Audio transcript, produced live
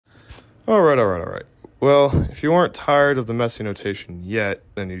All right. Well, if you aren't tired of the messy notation yet,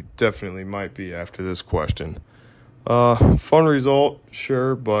 then you definitely might be after this question. Fun result,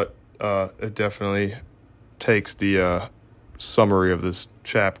 sure, but it definitely takes the summary of this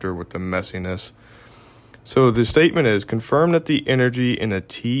chapter with the messiness. So the statement is, confirm that the energy in a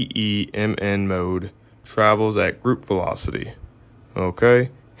𝘰𝘠𝑚𝑛 mode travels at group velocity. Okay?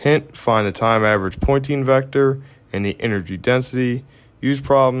 Hint, find the time average Poynting vector and the energy density. Use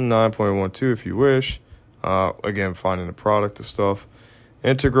problem 9.12 if you wish. Again, finding the product of stuff.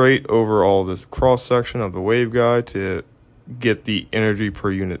 Integrate over all this cross-section of the waveguide to get the energy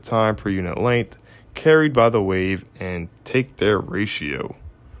per unit time per unit length carried by the wave and take their ratio.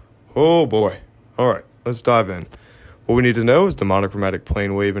 Oh boy. All right, let's dive in. What we need to know is the monochromatic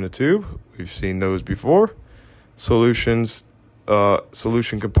plane wave in a tube. We've seen those before. Solution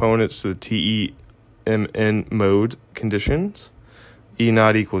components to the 𝘰𝑚𝑛 mode conditions.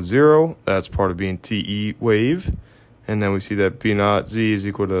 E0 equals 0. That's part of being TE wave. And then we see that B0Z is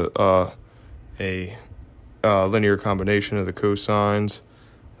equal to a linear combination of the cosines.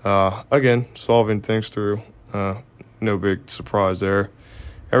 Again, solving things through. No big surprise there.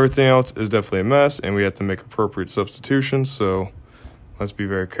 Everything else is definitely a mess, and we have to make appropriate substitutions, so let's be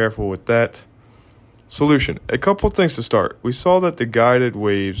very careful with that. Solution. A couple things to start. We saw that the guided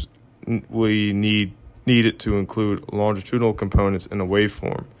waves we needed to include longitudinal components in the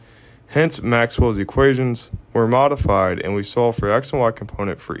waveform. Hence, Maxwell's equations were modified, and we solved for x and y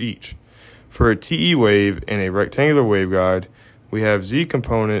component for each. For a TE wave in a rectangular waveguide, we have z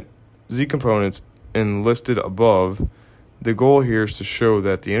components enlisted above. The goal here is to show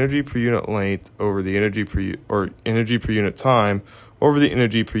that the energy per unit length over the energy per unit time over the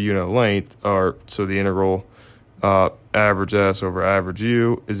energy per unit length, so the integral average S over average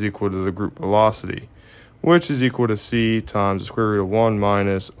U is equal to the group velocity, which is equal to C times the square root of 1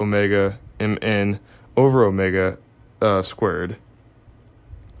 minus omega mn over omega squared.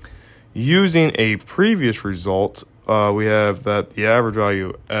 Using a previous result, we have that the average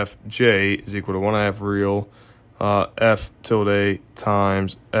value of Fj is equal to 1/2 real F tilde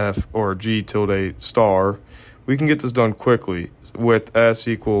times F or G tilde star. We can get this done quickly with S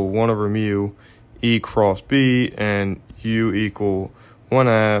equal 1/μ E cross B and U equal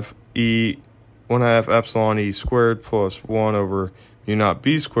 1/2 epsilon E squared plus 1/μ0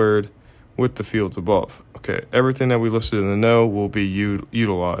 B squared with the fields above. Okay, everything that we listed in the no will be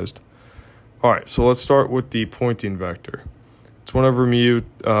utilized. All right, so let's start with the Poynting vector. It's 1/μ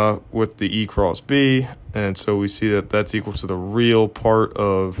with the E cross B, and so we see that that's equal to the real part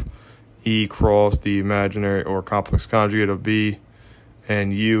of E cross the imaginary or complex conjugate of B,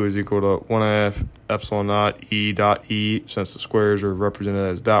 and U is equal to 1/2 epsilon naught E dot E, since the squares are represented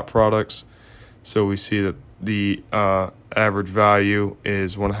as dot products. So we see that the average value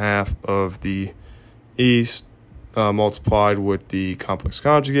is 1/2 of the E multiplied with the complex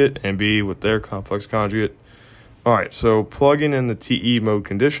conjugate and B with their complex conjugate. All right, so plugging in the TE mode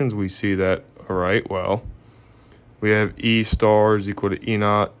conditions, we see that, all right, well, we have E star is equal to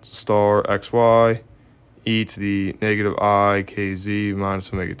E0 star XY, E to the negative I KZ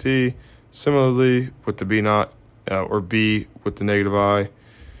minus omega T. Similarly, with the B0 or B with the negative I.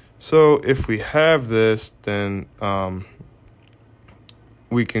 So if we have this, then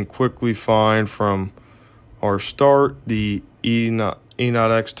we can quickly find from our start the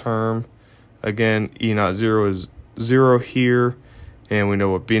E0 X term. Again, E0 0 is 0 here, and we know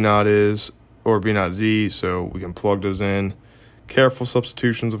what B0 is, or B0 Z, so we can plug those in. Careful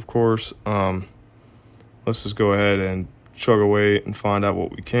substitutions, of course. Let's just go ahead and chug away and find out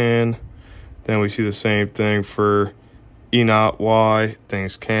what we can. Then we see the same thing for E0 Y.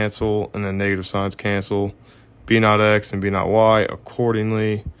 Things cancel, and then negative signs cancel. B0 X and B0 Y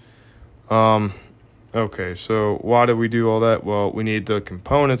accordingly. Okay, so why did we do all that? Well, we need the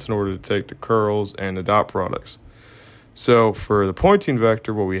components in order to take the curls and the dot products. So for the Poynting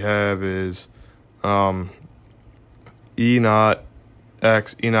vector, what we have is E0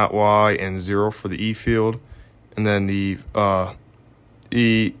 X, E0 Y, and 0 for the E field. And then the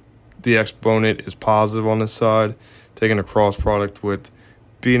exponent is positive on this side, taking a cross product with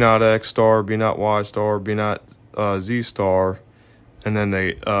B0 X star, B0 Y star, B0 Z star. And then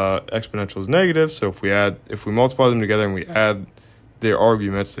the exponential is negative, so if we multiply them together and we add their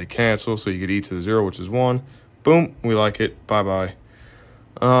arguments, they cancel, so you get E to the 0, which is 1. Boom, we like it, bye-bye.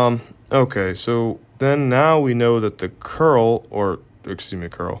 Okay, so then now we know that the the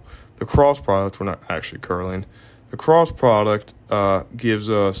cross product, we're not actually curling, the cross product gives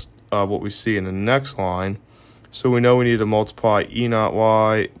us what we see in the next line. So we know we need to multiply E0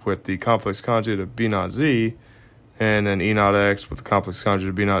 Y with the complex conjugate of B0 Z, and then E naught X with the complex conjugate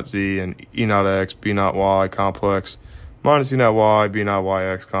of B naught Z, and E naught X, B naught Y complex, minus E naught Y, B naught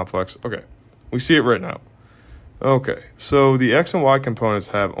YX complex. Okay, we see it written out. Okay, so the X and Y components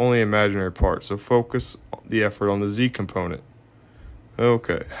have only imaginary parts, so focus the effort on the Z component.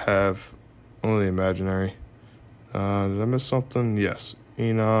 Okay, have only imaginary. Did I miss something? Yes,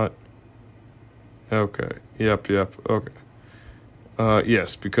 E naught. Okay, yep, okay.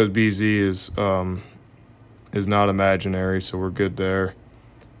 Yes, because BZ is not imaginary, so we're good there.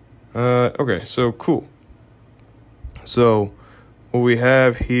 Okay, so cool. So what we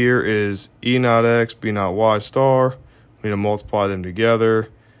have here is E naught X, B naught Y star. We need to multiply them together.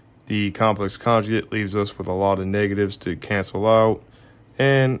 The complex conjugate leaves us with a lot of negatives to cancel out.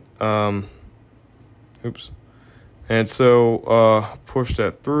 And, And so push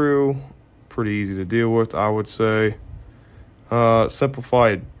that through. Pretty easy to deal with, I would say.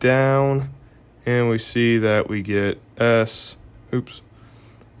 Simplify it down. And we see that we get S,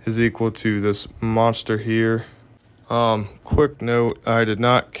 is equal to this monster here. Quick note, I did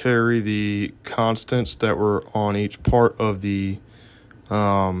not carry the constants that were on each part of the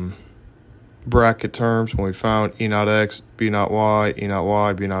bracket terms when we found E naught X, B naught Y, E naught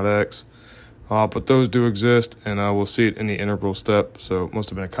Y, B naught X. But those do exist, and we'll see it in the integral step, so it must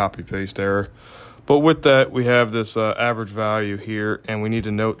have been a copy-paste error. But with that, we have this average value here, and we need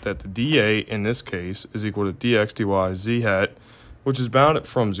to note that the dA in this case is equal to dx dy z hat, which is bounded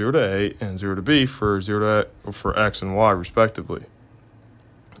from 0 to A and 0 to B for for X and Y respectively.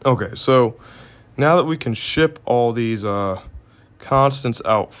 Okay, so now that we can ship all these constants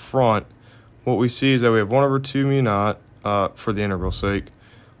out front, what we see is that we have 1 over 2 mu naught for the integral sake.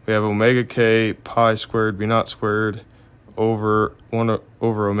 We have omega k pi squared b naught squared over 1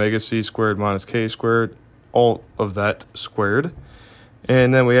 over omega c squared minus k squared, all of that squared.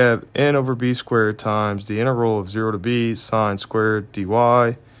 And then we have n over b squared times the integral of 0 to b sine squared dy,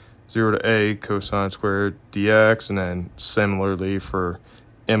 0 to a cosine squared dx, and then similarly for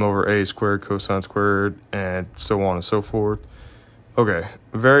m over a squared cosine squared, and so on and so forth. Okay,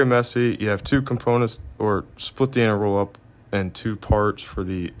 very messy. You have two components, or split the integral up in two parts for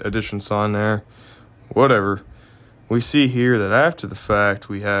the addition sign there. Whatever. We see here that after the fact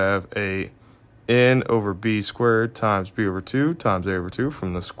we have a n over b squared times b over 2 times a over 2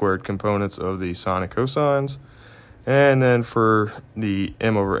 from the squared components of the sine and cosines. And then for the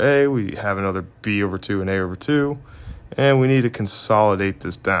m over a, we have another b over 2 and a over 2. And we need to consolidate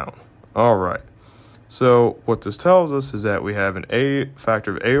this down. All right. So what this tells us is that we have an a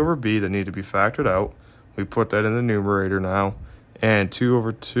factor of a over b that need to be factored out. We put that in the numerator now. And 2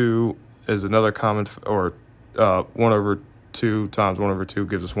 over 2 is another common, or 1 over 2 times 1 over 2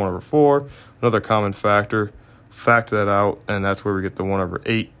 gives us 1 over 4. Another common factor. Factor that out, and that's where we get the 1 over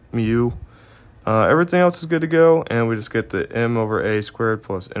 8 mu. Everything else is good to go, and we just get the m over a squared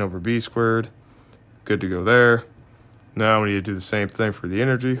plus n over b squared. Good to go there. Now we need to do the same thing for the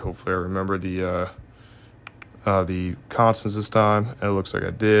energy. Hopefully I remember the constants this time, and it looks like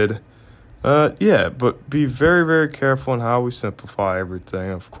I did. Yeah, but be very, very careful in how we simplify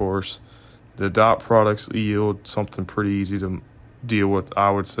everything, of course. The dot products yield something pretty easy to deal with, I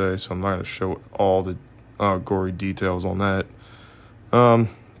would say, so I'm not going to show all the gory details on that.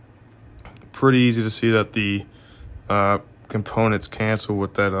 Pretty easy to see that the components cancel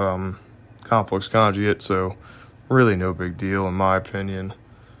with that complex conjugate, so really no big deal in my opinion.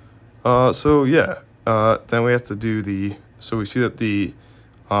 So yeah, then we have to do so we see that the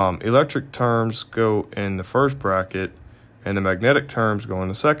electric terms go in the first bracket and the magnetic terms go in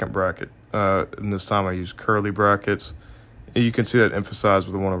the second bracket. And this time I use curly brackets. You can see that emphasized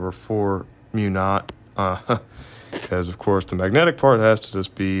with the 1 over 4 mu naught, because of course the magnetic part has to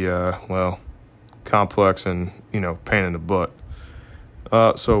just be, well, complex and, pain in the butt.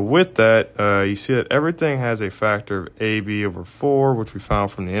 So with that, you see that everything has a factor of AB over 4, which we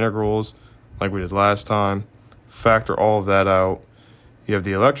found from the integrals, like we did last time. Factor all of that out. You have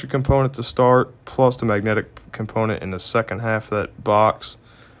the electric component to start, plus the magnetic component in the second half of that box.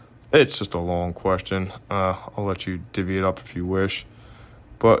 It's just a long question. I'll let you divvy it up if you wish.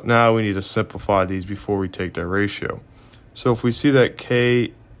 But now we need to simplify these before we take their ratio. So if we see that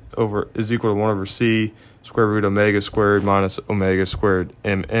K is equal to 1 over C square root omega squared minus omega squared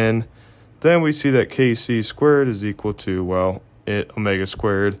Mn, then we see that Kc squared is equal to, well, omega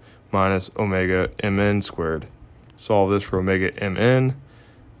squared minus omega Mn squared. Solve this for omega Mn,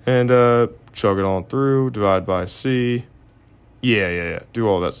 and chug it on through, divide by C. Yeah. Do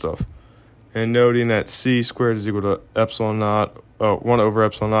all that stuff. And noting that C squared is equal to epsilon naught, 1 over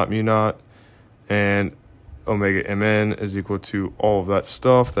epsilon naught mu naught, and omega Mn is equal to all of that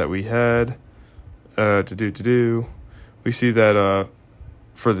stuff that we had to do. we see that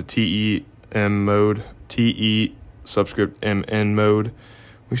for the TEM mode, TE subscript MN mode,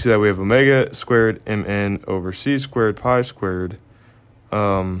 we see that we have omega squared MN over C squared pi squared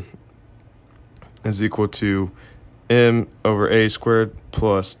is equal to M over A squared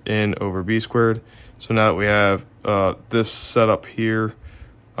plus N over B squared. So now that we have this setup here,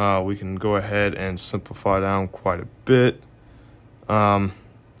 we can go ahead and simplify down quite a bit.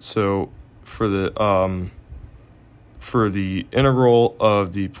 So for the integral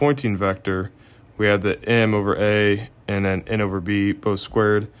of the Poynting vector, we have the M over A and then N over B both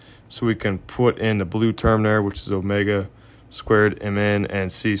squared. So we can put in the blue term there, which is omega squared MN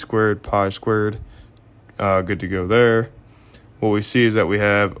and C squared pi squared. Good to go there. What we see is that we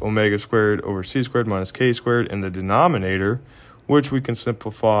have omega squared over C squared minus K squared in the denominator, which we can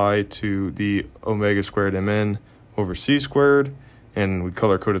simplify to the omega squared MN over C squared, and we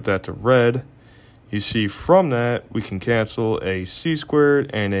color coded that to red. You see from that we can cancel a C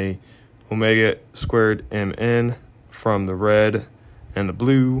squared and a omega squared MN from the red and the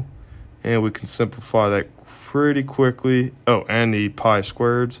blue, and we can simplify that pretty quickly. Oh, and the pi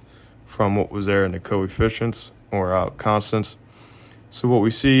squareds from what was there in the coefficients or constants. So what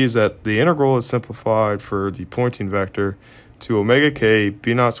we see is that the integral is simplified for the Poynting vector to omega k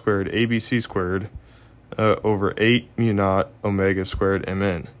b naught squared abc squared over 8 mu naught omega squared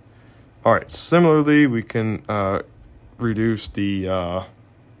mn. All right, similarly, we can reduce the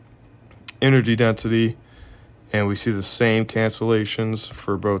energy density, and we see the same cancellations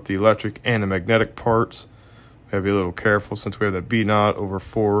for both the electric and the magnetic parts. We have to be a little careful since we have the b naught over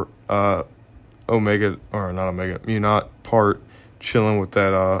 4 omega, or not omega, mu naught part chilling with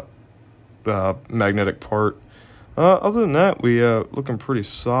that magnetic part. Other than that, we looking pretty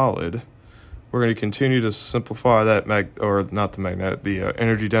solid. We're going to continue to simplify that the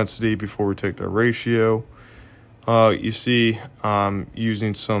energy density before we take the ratio. You see,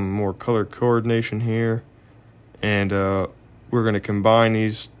 using some more color coordination here, and we're going to combine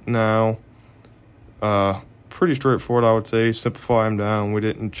these now. Pretty straightforward, I would say. Simplify them down. We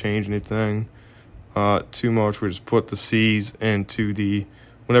didn't change anything too much. We just put the C's into the,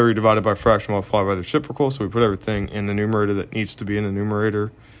 whenever you divide it by fraction, multiply by the reciprocal. So we put everything in the numerator that needs to be in the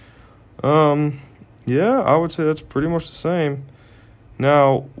numerator. Yeah, I would say that's pretty much the same.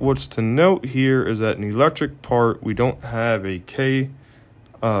 Now, what's to note here is that in the electric part, we don't have a K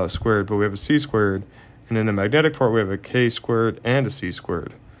squared, but we have a C squared. And in the magnetic part, we have a K squared and a C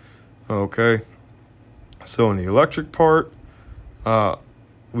squared. Okay. So in the electric part,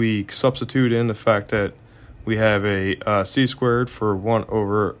 we substitute in the fact that we have a C squared for 1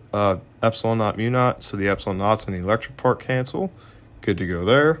 over epsilon naught mu naught. So the epsilon naughts in the electric part cancel. Good to go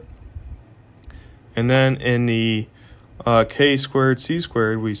there. And then in the K squared, C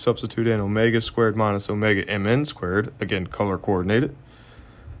squared, we substitute in omega squared minus omega mn squared. Again, color coordinated.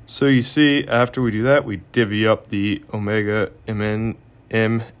 So you see, after we do that, we divvy up the omega mn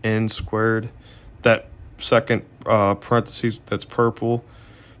squared, that second parentheses that's purple.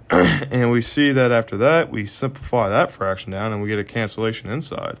 And we see that after that, we simplify that fraction down and we get a cancellation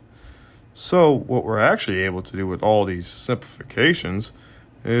inside. So what we're actually able to do with all these simplifications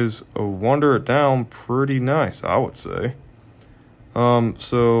is wander it down pretty nice, I would say.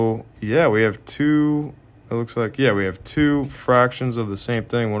 So yeah, we have two, it looks like, yeah, we have two fractions of the same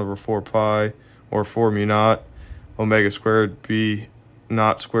thing, 1 over 4 pi or 4 mu naught omega squared b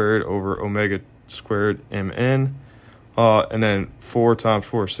naught squared over omega squared mn. And then 4 times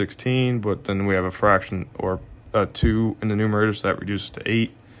 4 is 16, but then we have a fraction or a 2 in the numerator, so that reduces to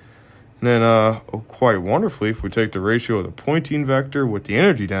 8. And then quite wonderfully, if we take the ratio of the Poynting vector with the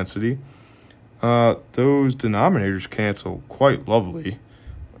energy density, those denominators cancel quite lovely.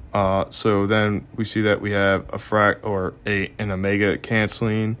 So then we see that we have an omega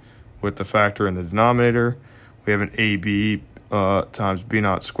canceling with the factor in the denominator. We have an AB times b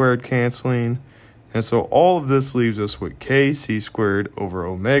naught squared canceling. And so all of this leaves us with kc squared over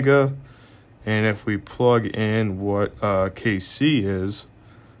omega. And if we plug in what kc is,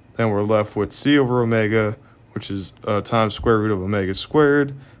 then we're left with c over omega, which is times square root of omega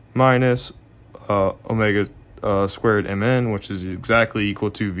squared, minus omega squared mn, which is exactly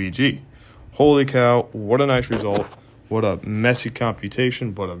equal to Vg. Holy cow, what a nice result. What a messy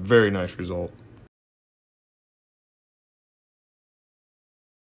computation, but a very nice result.